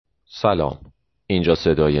سلام، اینجا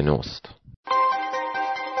صدای نوست.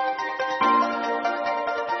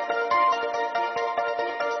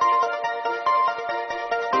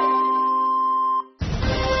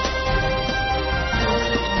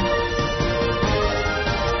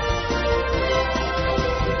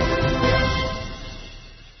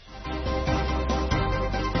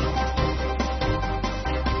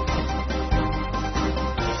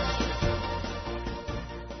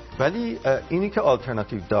 ولی اینی که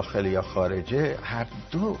آلترناتیو داخلی یا خارجه هر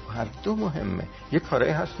دو مهمه. یه کاری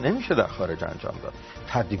هست نمیشه در خارج انجام داد.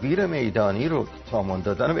 تدبیر میدانی رو، سامان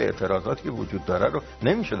دادن به اعتراضاتی که وجود داره رو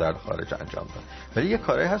نمیشه در خارج انجام داد. ولی یه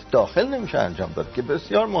کاری هست داخل نمیشه انجام داد که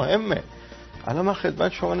بسیار مهمه. الان من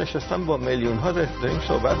خدمت شما نشستم، با میلیون ها داریم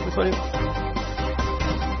صحبت میکنیم.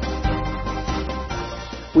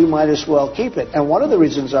 We might as well keep it. And one of the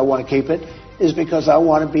reasons I want to keep it is because I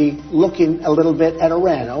want to be looking a little bit at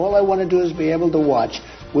Iran. All I want to do is be able to watch.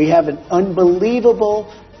 We have an unbelievable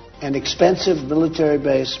and expensive military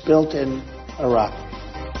base built in Iraq.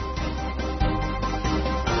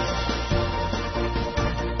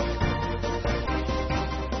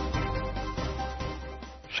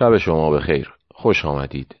 شب شما بخیر. خوش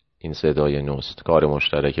آمدید. این صدای نوست، کار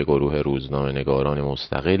مشترک گروه روزنامه‌نگاران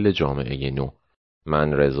مستقل جامعه نو.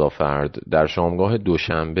 من رضا فرد در شامگاه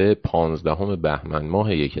دوشنبه 15 بهمن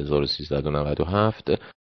ماه 1397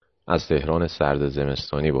 از تهران سرد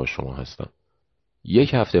زمستانی با شما هستم.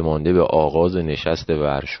 یک هفته مانده به آغاز نشست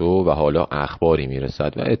ورشو و حالا اخباری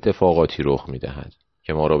میرسد و اتفاقاتی رخ میدهد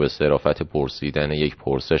که ما را به صرافت پرسیدن یک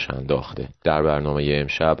پرسش انداخته. در برنامه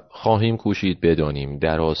امشب خواهیم کوشید بدانیم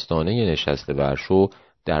در آستانه نشست ورشو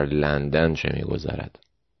در لندن چه میگذرد.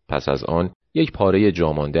 پس از آن یک پاره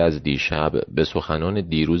جامانده از دیشب به سخنان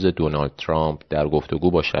دیروز دونالد ترامپ در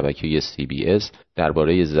گفتگو با شبکه CBS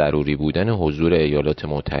درباره ضروری بودن حضور ایالات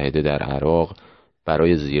متحده در عراق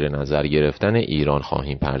برای زیر نظر گرفتن ایران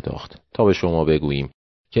خواهیم پرداخت تا به شما بگوییم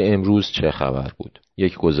که امروز چه خبر بود.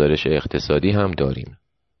 یک گزارش اقتصادی هم داریم.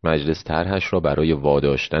 مجلس طرحش را برای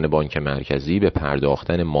واداشتن بانک مرکزی به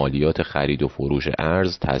پرداختن مالیات خرید و فروش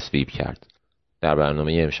ارز تصویب کرد. در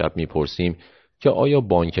برنامه امشب میپرسیم که آیا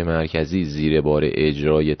بانک مرکزی زیر بار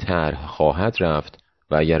اجرای طرح خواهد رفت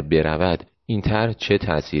و اگر برود این طرح چه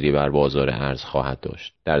تأثیری بر بازار ارز خواهد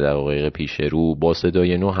داشت؟ در دقایق پیش رو با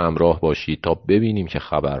صدای نو همراه باشید تا ببینیم که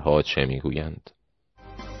خبرها چه میگویند.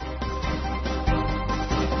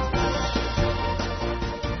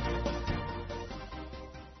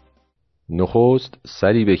 نخست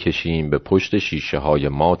سری بکشیم به پشت شیشه های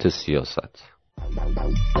مات سیاست.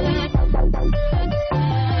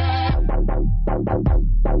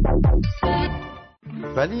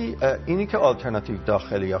 ولی اینی که آلترناتیو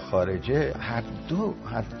داخلی یا خارجه هر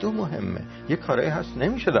دو مهمه. یه کاری هست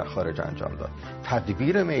نمیشه در خارج انجام داد.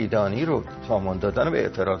 تدبیر میدانی رو، سامان دادن به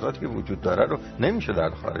اعتراضاتی که وجود داره رو نمیشه در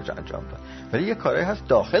خارج انجام داد. ولی یه کاری هست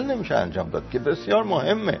داخل نمیشه انجام داد که بسیار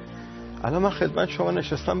مهمه. الان من خدمت شما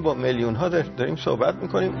نشستم، با میلیون ها داریم صحبت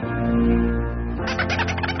میکنیم.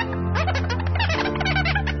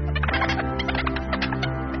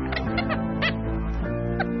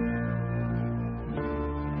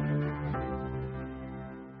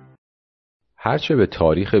 هرچه به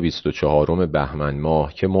تاریخ 24 بهمن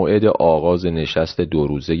ماه که موعد آغاز نشست 2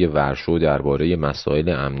 روزه ورشو درباره مسائل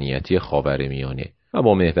امنیتی خاورمیانه و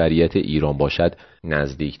با محوریت ایران باشد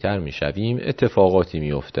نزدیکتر میشویم، اتفاقاتی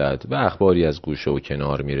میافتد و اخباری از گوشه و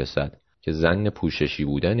کنار میرسد که ظن پوششی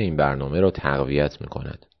بودن این برنامه را تقویت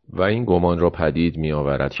میکند و این گمان را پدید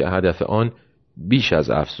میآورد که هدف آن بیش از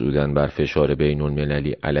افزودن بر فشار بین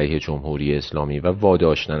المللی علیه جمهوری اسلامی و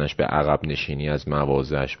واداشتنش به عقب نشینی از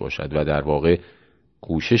مواضعش باشد و در واقع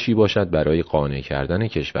کوششی باشد برای قانع کردن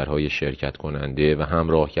کشورهای شرکت کننده و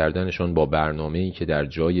همراه کردنشان با برنامه‌ای که در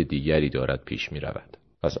جای دیگری دارد پیش می رود.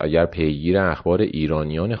 پس اگر پیگیر اخبار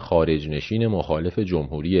ایرانیان خارج نشین مخالف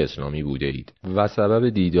جمهوری اسلامی بوده اید و سبب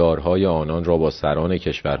دیدارهای آنان را با سران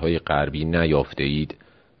کشورهای غربی نیافته اید،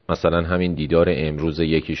 مثلا همین دیدار امروز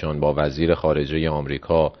یکیشان با وزیر خارجه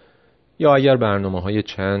آمریکا، یا اگر برنامه‌های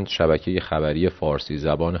چند شبکه خبری فارسی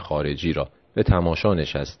زبان خارجی را به تماشا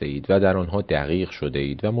نشسته اید و در آنها دقیق شده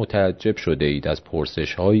اید و متعجب شده اید از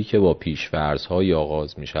پرسش‌هایی که با پیش‌فرض‌های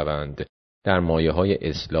آغاز می‌شوند در مایه‌های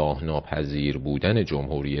اصلاح ناپذیر بودن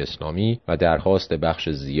جمهوری اسلامی و درخواست بخش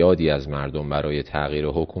زیادی از مردم برای تغییر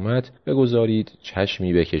حکومت، بگذارید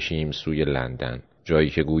چشمی بکشیم سوی لندن، جایی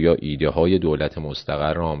که گویا ایده‌های دولت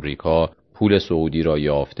مستقر آمریکا پول سعودی را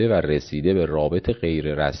یافته و رسیده به رابط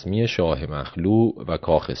غیر رسمی شاه مخلوع و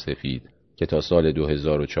کاخ سفید که تا سال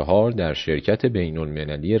 2004 در شرکت بین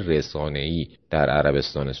المللی رسانه‌ای در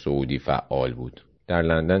عربستان سعودی فعال بود. در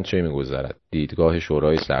لندن چه می‌گذرد؟ دیدگاه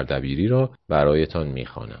شورای سردبیری را برایتان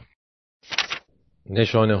می‌خوانم.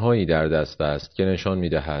 نشانه‌هایی در دست است که نشان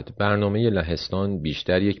می‌دهد برنامه لهستان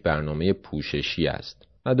بیشتر یک برنامه پوششی است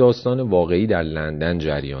و داستان واقعی در لندن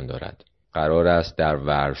جریان دارد. قرار است در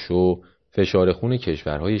ورشو فشار خون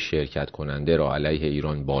کشورهای شرکت کننده را علیه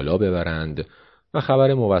ایران بالا ببرند و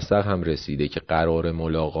خبر موثق هم رسیده که قرار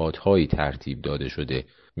ملاقات‌هایی ترتیب داده شده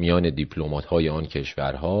میان دیپلمات‌های آن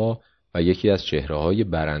کشورها و یکی از چهره‌های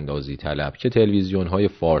براندازی طلب که تلویزیون‌های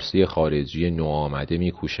فارسی خارجی نوآمده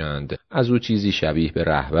می‌کوشند از او چیزی شبیه به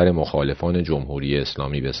رهبر مخالفان جمهوری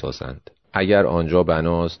اسلامی بسازند. اگر آنجا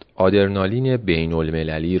بناست آدرنالین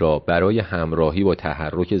بین‌المللی را برای همراهی با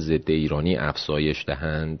تحرک ضد ایرانی افزایش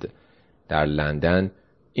دهند، در لندن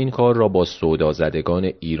این کار را با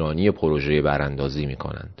سودازدگان ایرانی پروژه براندازی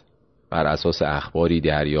می‌کنند. بر اساس اخباری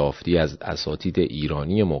دریافتی از اساتید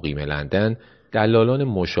ایرانی مقیم لندن، دلالان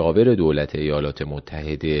مشاور دولت ایالات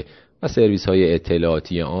متحده و سرویس‌های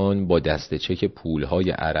اطلاعاتی آن با دست چک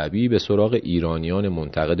پول‌های عربی به سراغ ایرانیان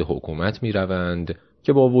منتقد حکومت می‌روند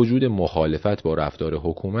که با وجود مخالفت با رفتار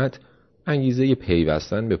حکومت انگیزه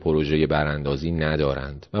پیوستن به پروژه براندازی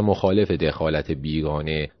ندارند و مخالف دخالت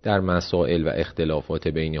بیگانه در مسائل و اختلافات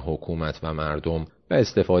بین حکومت و مردم و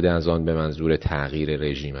استفاده از آن به منظور تغییر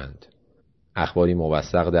رژیمند. اخباری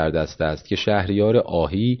موثق در دست است که شهریار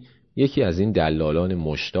آهی، یکی از این دلالان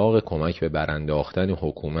مشتاق کمک به برانداختن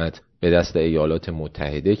حکومت به دست ایالات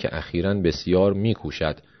متحده که اخیراً بسیار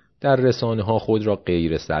می‌کوشد در رسانه‌ها خود را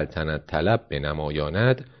غیر سلطنت طلب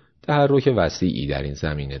بنمایاند، تحرک وسیعی در این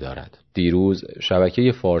زمینه دارد. دیروز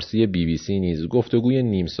شبکه فارسی BBC نیز گفتگوی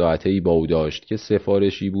نیم ساعته‌ای با او داشت که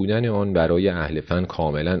سفارشی بودن آن برای اهل فن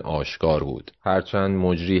کاملا آشکار بود. هرچند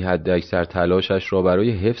مجری حداکثر تلاشش را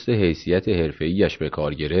برای حفظ حیثیت حرفه‌ایش به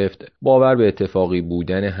کار گرفت، باور به اتفاقی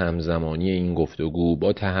بودن همزمانی این گفتگو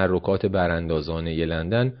با تحرکات براندازانه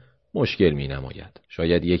لندن مشکل می نماید.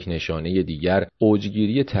 شاید یک نشانه دیگر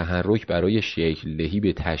اوجگیری تحرک برای شکل دهی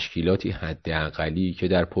به تشکیلاتی حداقلی که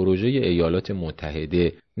در پروژه ایالات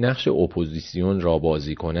متحده نقش اپوزیسیون را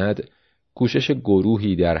بازی کند، کوشش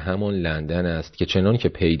گروهی در همان لندن است که چنان که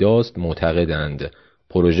پیداست معتقدند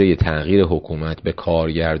پروژه تغییر حکومت به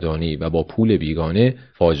کارگردانی و با پول بیگانه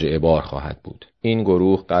فاجعه بار خواهد بود. این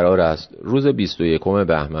گروه قرار است روز 21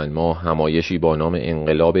 بهمن ماه همایشی با نام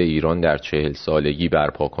انقلاب ایران در 40 سالگی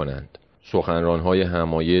برپا کنند. سخنران‌های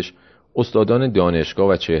همایش استادان دانشگاه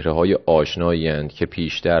و چهره‌های آشنایی اند که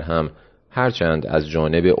پیشتر هم هرچند از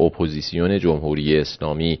جانب اپوزیسیون جمهوری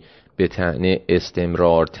اسلامی به طعنه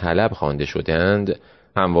استمرار طلب خوانده شدند،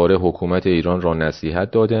 همواره حکومت ایران را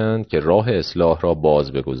نصیحت دادند که راه اصلاح را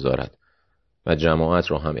باز بگذارد و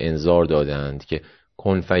جماعت را هم انذار دادند که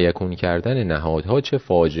کن فیکون کردن نهادها چه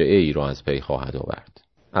فاجعه ای را از پی خواهد آورد.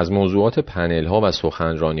 از موضوعات پنل ها و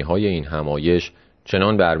سخنرانی های این همایش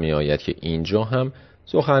چنان برمی آید که اینجا هم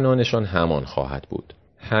سخنانشان همان خواهد بود.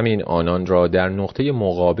 همین آنان را در نقطه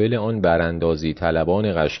مقابل آن براندازی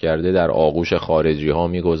طلبان غش کرده در آغوش خارجی ها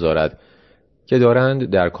می گذارد که دارند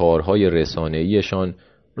در کارهای رسانه‌ایشان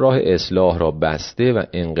راه اصلاح را بسته و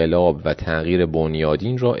انقلاب و تغییر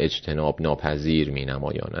بنیادین را اجتناب ناپذیر می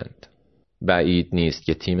نمایانند. بعید نیست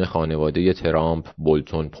که تیم خانواده ترامپ،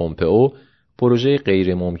 بولتون، پومپئو پروژه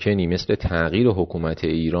غیر ممکنی مثل تغییر حکومت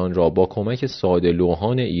ایران را با کمک ساده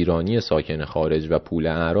لوحان ایرانی ساکن خارج و پول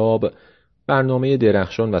اعراب برنامه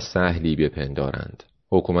درخشان و سهلی بپندارند.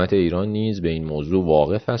 حکومت ایران نیز به این موضوع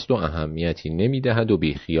واقف است و اهمیتی نمی‌دهد و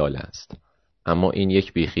بیخیال است. اما این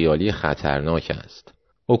یک بیخیالی خطرناک است.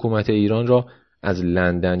 حکومت ایران را از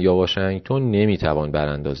لندن یا واشنگتن نمیتوان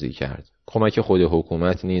براندازی کرد. کمک خود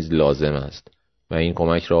حکومت نیز لازم است و این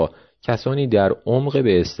کمک را کسانی در عمق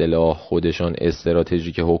به اصطلاح خودشان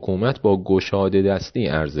استراتژیک حکومت با گشاده دستی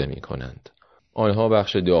عرضه می کنند. آنها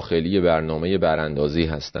بخش داخلی برنامه براندازی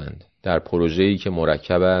هستند. در پروژه‌ای که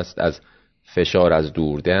مرکب است از فشار از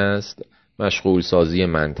دوردست، مشغول سازی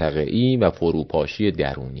منطقه‌ای و فروپاشی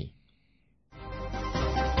درونی.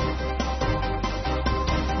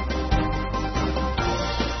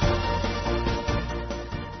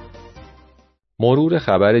 مرور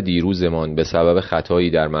خبر دیروزمان به سبب خطایی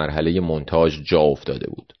در مرحله مونتاژ جا افتاده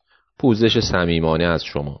بود. پوزش صمیمانه از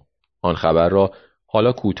شما. آن خبر را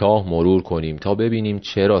حالا کوتاه مرور کنیم تا ببینیم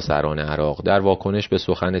چرا سران عراق در واکنش به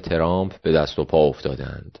سخن ترامپ به دست و پا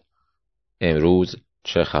افتادند. امروز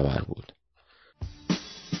چه خبر بود؟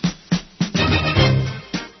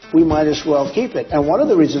 We might as well keep it. And one of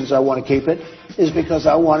the reasons I want to keep it is because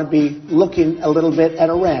I want to be looking a little bit at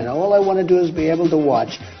Iran. All I want to do is be able to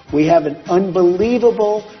watch. We have an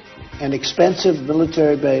unbelievable and expensive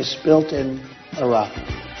military base built in Iraq.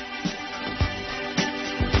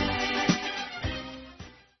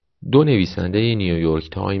 دو نویسنده نیویورک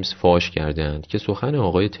تایمز فاش کردند که سخن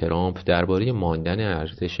آقای ترامپ درباره ماندن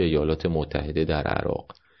ارتش ایالات متحده در عراق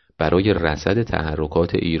برای رصد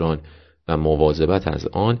تحرکات ایران و مواظبت از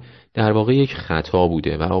آن در واقع یک خطا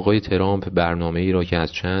بوده و آقای ترامپ برنامه‌ای را که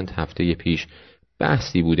از چند هفته پیش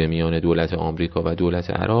بحثی بوده میان دولت آمریکا و دولت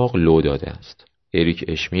عراق لو داده است. اریک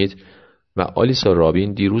اشمیت و آلیسا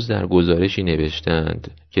رابین دیروز در گزارشی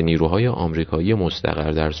نوشتند که نیروهای آمریکایی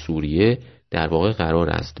مستقر در سوریه در واقع قرار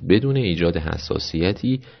است بدون ایجاد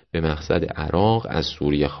حساسیتی به مقصد عراق از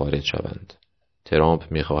سوریه خارج شوند. ترامپ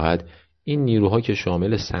می‌خواهد این نیروها که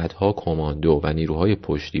شامل صدها کماندو و نیروهای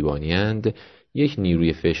پشتیبانی‌اند یک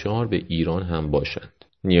نیروی فشار به ایران هم باشند.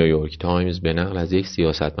 نیویورک تایمز به نقل از یک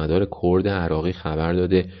سیاستمدار کرد عراقی خبر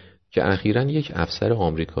داده که اخیراً یک افسر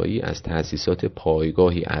آمریکایی از تأسیسات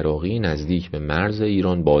پایگاهی عراقی نزدیک به مرز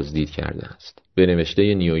ایران بازدید کرده است. به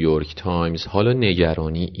نوشته نیویورک تایمز حالا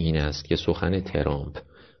نگرانی این است که سخن ترامپ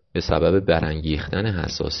به سبب برانگیختن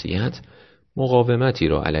حساسیت مقاومتی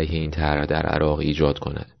را علیه این طرح در عراق ایجاد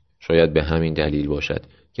کند. شاید به همین دلیل باشد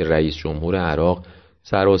که رئیس جمهور عراق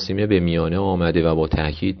سراسیمه به میانه آمده و با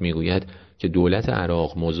تأکید میگوید که دولت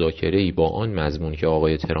عراق مذاکره‌ای با آن مضمون که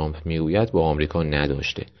آقای ترامپ میگوید با آمریکا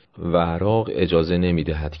نداشته و عراق اجازه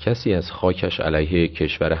نمیدهد کسی از خاکش علیه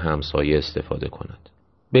کشور همسایه استفاده کند.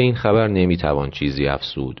 به این خبر نمیتوان چیزی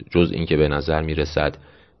افزود جز اینکه به نظر میرسد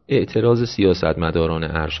اعتراض سیاستمداران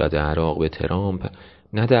ارشد عراق به ترامپ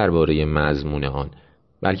نه درباره مضمون آن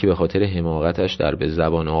بلکه به خاطر حماقتش در به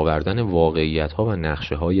زبان آوردن واقعیت‌ها و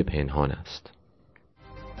نقشه‌های پنهان است.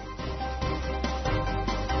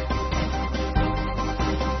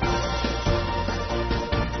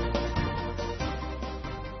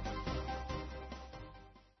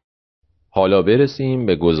 حالا برسیم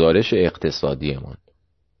به گزارش اقتصادیمان.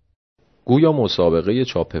 گویا مسابقه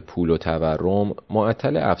چاپ پول و تورم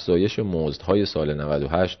معطل افزایش مزدهای سال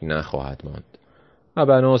 98 نخواهد ماند و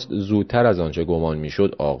بناست زودتر از آنچه گمان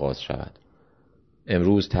میشد آغاز شود.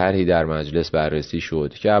 امروز طرحی در مجلس بررسی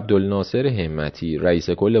شد که عبدالناصر همتی رئیس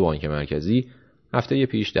کل بانک مرکزی هفته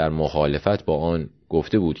پیش در مخالفت با آن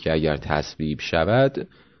گفته بود که اگر تصویب شود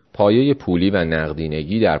پایه پولی و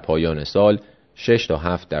نقدینگی در پایان سال 6 تا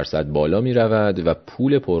 7% بالا می رود و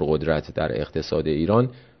پول پرقدرت در اقتصاد ایران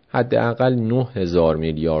حداقل 9000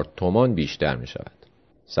 میلیارد تومان بیشتر می شود.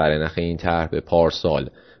 سرنخ این طرح به پارسال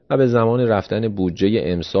و به زمان رفتن بودجه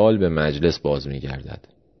امسال به مجلس باز می گردد.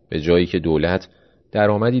 به جایی که دولت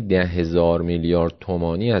درآمدی 10,000 میلیارد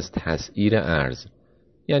تومانی از تسعیر ارز،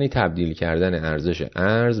 یعنی تبدیل کردن ارزش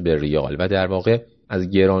ارز به ریال و در واقع از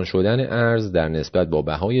گران شدن ارز در نسبت با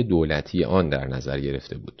بهای دولتی آن در نظر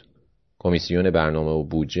گرفته بود. کمیسیون برنامه و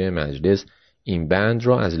بودجه مجلس این بند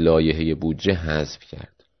را از لایحه بودجه حذف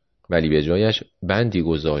کرد ولی به جایش بندی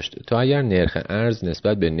گذاشت تا اگر نرخ ارز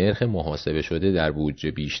نسبت به نرخ محاسبه شده در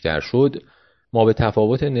بودجه بیشتر شد ما به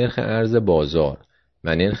تفاوت نرخ ارز بازار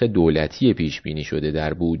و نرخ دولتی پیش بینی شده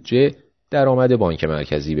در بودجه درآمد بانک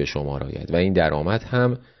مرکزی به شمار آید و این درآمد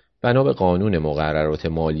هم بنا به قانون مقررات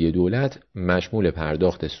مالی دولت مشمول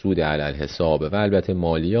پرداخت سود علی الحساب و البته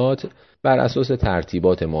مالیات بر اساس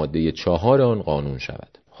ترتیبات ماده 4 آن قانون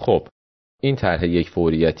شود. خب این طرح یک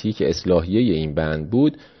فوریتی که اصلاحیه این بند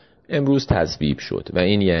بود امروز تصویب شد و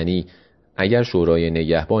این یعنی اگر شورای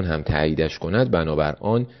نگهبان هم تاییدش کند بنابر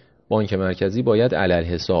آن بانک مرکزی باید علی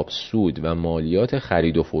الحساب سود و مالیات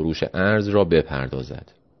خرید و فروش ارز را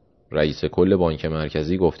بپردازد. رئیس کل بانک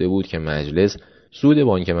مرکزی گفته بود که مجلس سود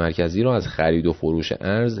بانک مرکزی را از خرید و فروش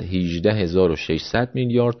ارز 18600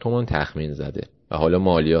 میلیارد تومان تخمین زده و حالا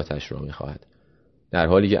مالیاتش را می‌خواهد. در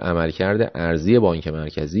حالی که عملکرد ارزی بانک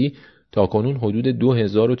مرکزی تاکنون حدود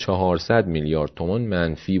 2400 میلیارد تومان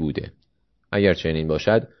منفی بوده. اگر چنین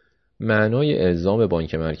باشد معنای الزام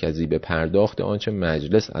بانک مرکزی به پرداخت آنچه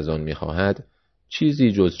مجلس از آن می‌خواهد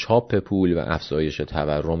چیزی جز چاپ پول و افزایش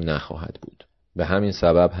تورم نخواهد بود. به همین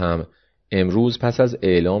سبب هم امروز پس از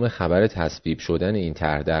اعلام خبر تصویب شدن این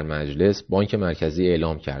طرح در مجلس بانک مرکزی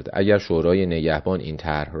اعلام کرد اگر شورای نگهبان این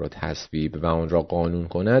طرح را تصویب و آن را قانون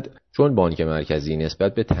کند چون بانک مرکزی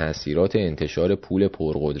نسبت به تأثیرات انتشار پول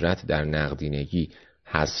پرقدرت در نقدینگی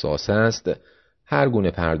حساس است هر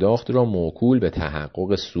گونه پرداخت را موکول به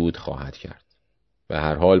تحقق سود خواهد کرد. به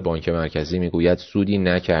هر حال بانک مرکزی میگوید سودی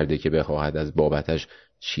نکرده که بخواهد از بابتش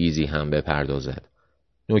چیزی هم بپردازد.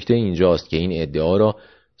 نکته اینجاست که این ادعا را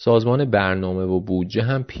سازمان برنامه و بودجه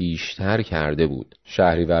هم پیشتر کرده بود.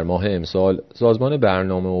 شهریور ماه امسال سازمان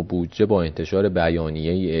برنامه و بودجه با انتشار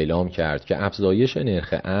بیانیه‌ای اعلام کرد که افزایش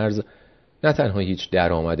نرخ ارز نه تنها هیچ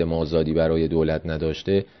درآمد مازادی برای دولت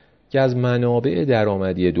نداشته که از منابع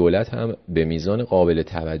درآمدی دولت هم به میزان قابل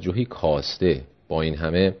توجهی کاسته. با این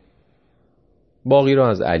همه باقی را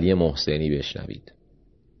از علی محسنی بشنوید.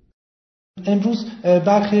 امروز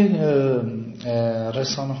برخی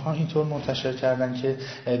رسانه ها اینطور منتشر کردن که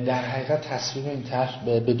در حقیقت تصویب این طرح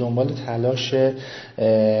به دنبال تلاش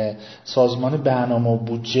سازمان برنامه و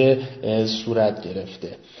بودجه صورت گرفته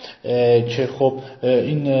که خب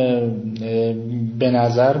این به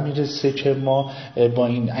نظر میرسه که ما با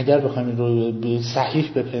این اگر بخوایم این رو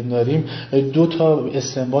صحیح بپنداریم دو تا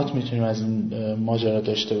استنباط میتونیم از این ماجرا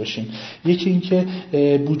داشته باشیم. یکی این که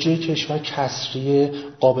بودجه کشور کسری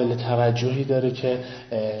قابل توجهی داره که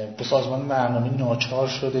به سازمان برنامه ناچار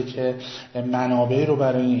شده که منابعی رو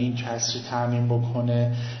برای این کسری تامین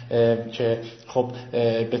بکنه که خب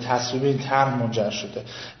به تصویب این طرح منجر شده.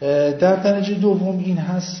 در درجه دوم این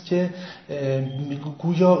هست که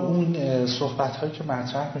گویا اون صحبت‌هایی که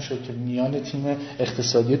مطرح میشه که میان تیم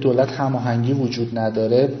اقتصادی دولت هماهنگی وجود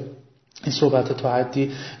نداره، این صحبت تا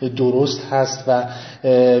حدی درست هست و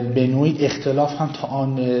به نوعی اختلاف هم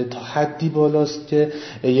تا حدی بالاست که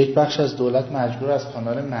یک بخش از دولت مجبور از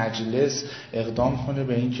کانال مجلس اقدام کنه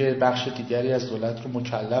به اینکه بخش دیگری از دولت رو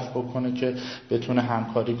مکلف بکنه که بتونه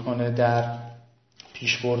همکاری کنه در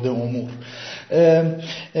پیشبرد امور.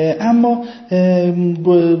 اما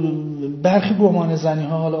برخی گمان زنی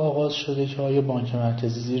ها حالا آغاز شده که آیا بانک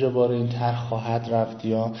مرکزی زیر بار این طرح خواهد رفت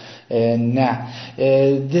یا نه.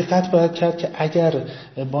 دقت باید کرد که اگر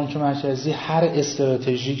بانک مرکزی هر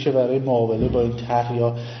استراتژی که برای مقابله با این طرح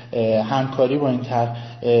یا همکاری با این طرح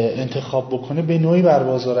انتخاب بکنه به نوعی بر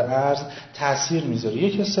بازار ارز تاثیر میذاره.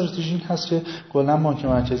 یک استراتژی این هست که کلا بانک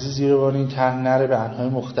مرکزی زیر بار این طرح نره، به انواع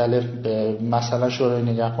مختلف مثلا شورای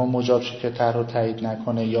نگهبان مجاب شه که طرح رو تایید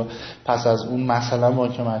نکنه، یا پس از اون مثلا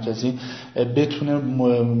بانک مرکزی بتونه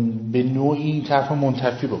به نوعی این طرح رو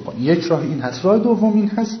منتفی بکنه. یک راه این هست. راه دوم این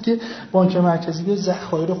هست که بانک مرکزی به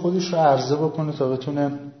ذخایر خودش رو عرضه بکنه تا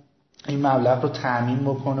بتونه این مبلغ رو تامین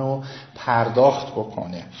بکنه و پرداخت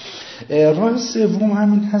بکنه. راه سوم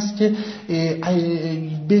همین هست که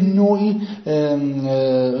به نوعی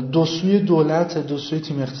دو سوی دولت، دو سوی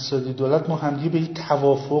تیم اقتصادی دولت با همدیگه به یک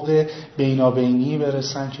توافق بینابینی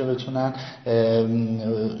برسن که بتونن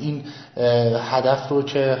این هدف رو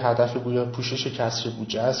که هدف گویا پوشش کسری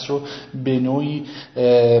بودجه است رو به نوعی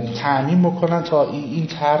تامین بکنن تا این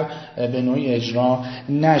طرح به نوعی اجرا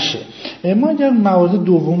نشه. ما اگر موارد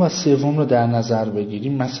دوم و سوم رو در نظر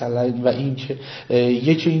بگیریم، مثلا و این که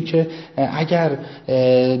یکی این که اگر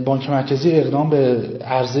بانک مرکزی اقدام به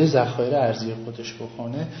عرضه ذخایر ارزی خودش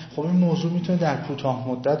بکنه، خب این موضوع میتونه در کوتاه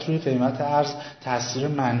مدت روی قیمت ارز تاثیر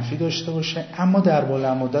منفی داشته باشه، اما در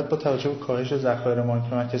بلند مدت با توجه به کاهش ذخایر بانک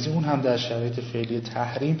مرکزی اون هم در شرایط فعلی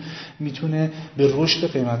تحریم میتونه به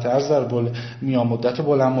رشد قیمت ارز در میان مدت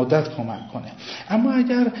بلند مدت کمک کنه. اما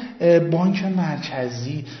اگر بانک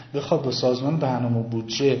مرکزی بخواد با سازمان برنامه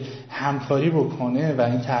بودجه همکاری بکنه و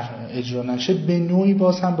این طرح اجرا نشه، به نوعی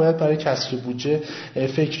باز هم باید برای کسری بودجه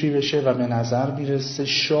فکری بشه و به نظر میرسه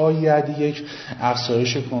شاید یک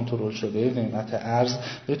افزایش کنترل شده قیمت ارز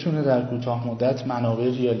بتونه در کوتاه مدت منابع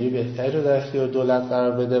ریالی بهتری رو در اختیار دولت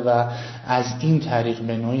قرار بده و از این طریق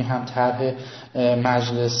به نوعی هم طرح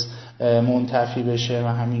مجلس منتفی بشه و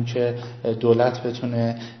همین که دولت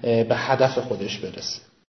بتونه به هدف خودش برسه.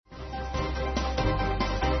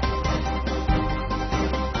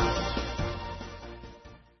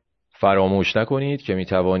 فراموش نکنید که می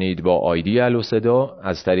توانید با آیدی الو صدا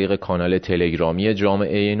از طریق کانال تلگرامی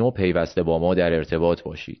جامعه نو پیوسته با ما در ارتباط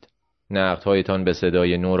باشید. نقدهایتان به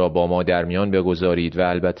صدای نو را با ما در میان بگذارید و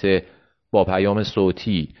البته با پیام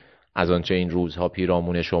صوتی از آنچه این روزها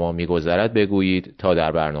پیرامون شما می‌گذرد بگویید تا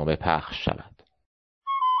در برنامه پخش شود.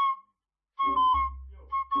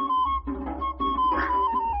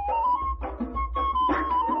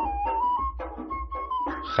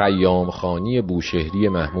 خیام خانی بوشهری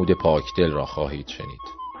محمود پاکدل را خواهید شنید.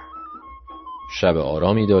 شب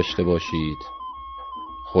آرامی داشته باشید.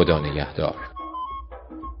 خدا نگهدار.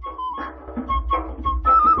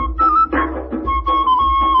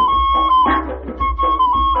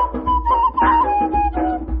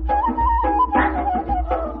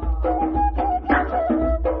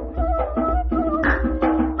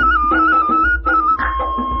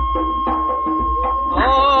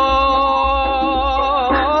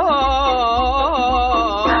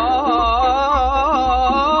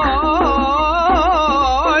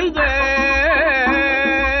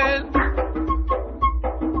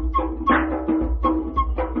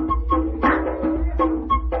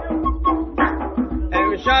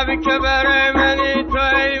 شبی که بره منی تو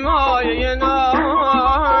ای مایه ناز،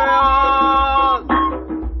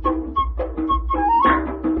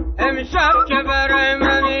 امشب که بره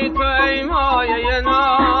منی تو ای مایه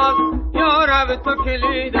ناز، یا رب تو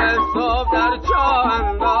کلید صبح در چاه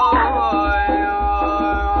انداز،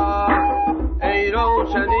 ای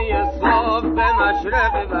روشنی صبح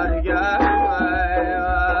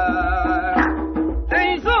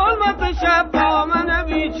شب با من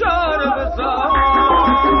بیچاره بسار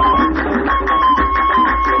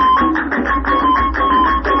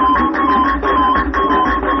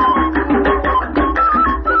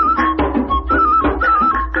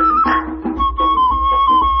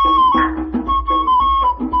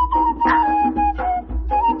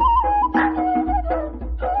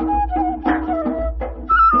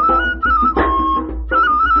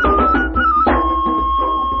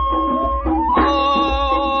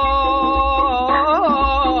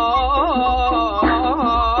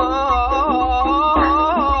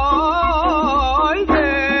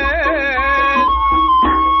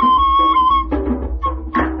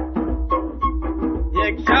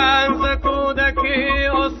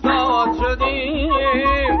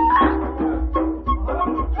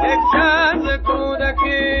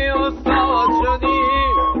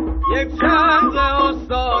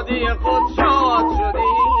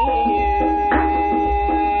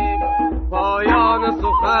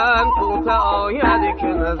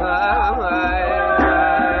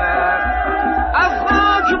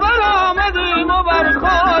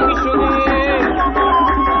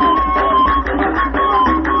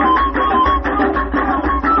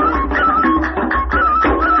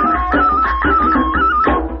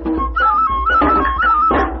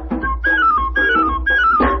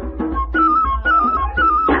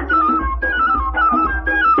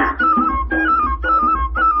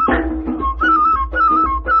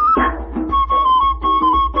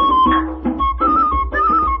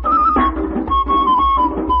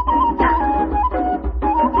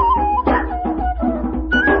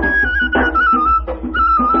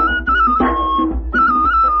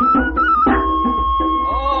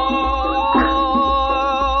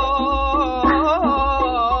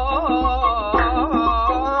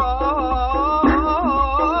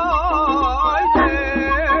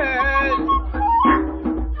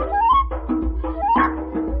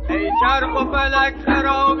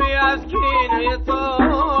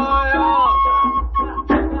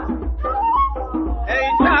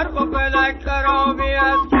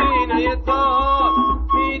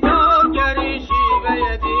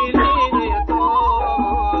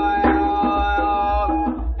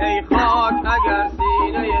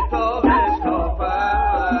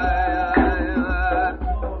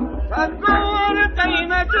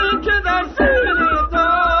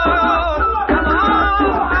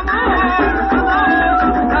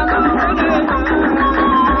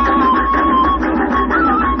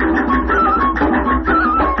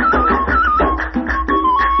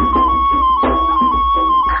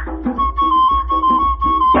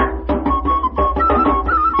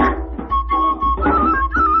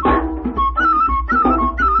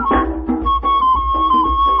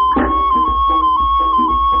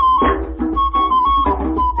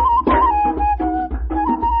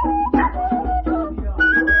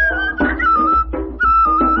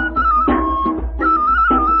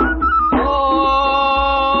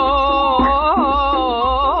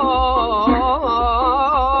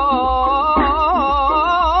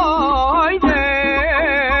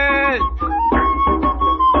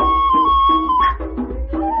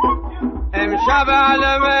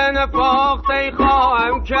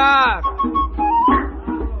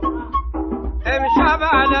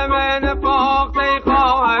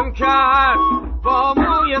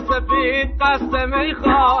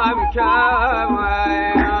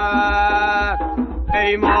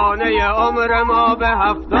پیمانه عمر ما به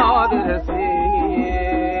 70 رسید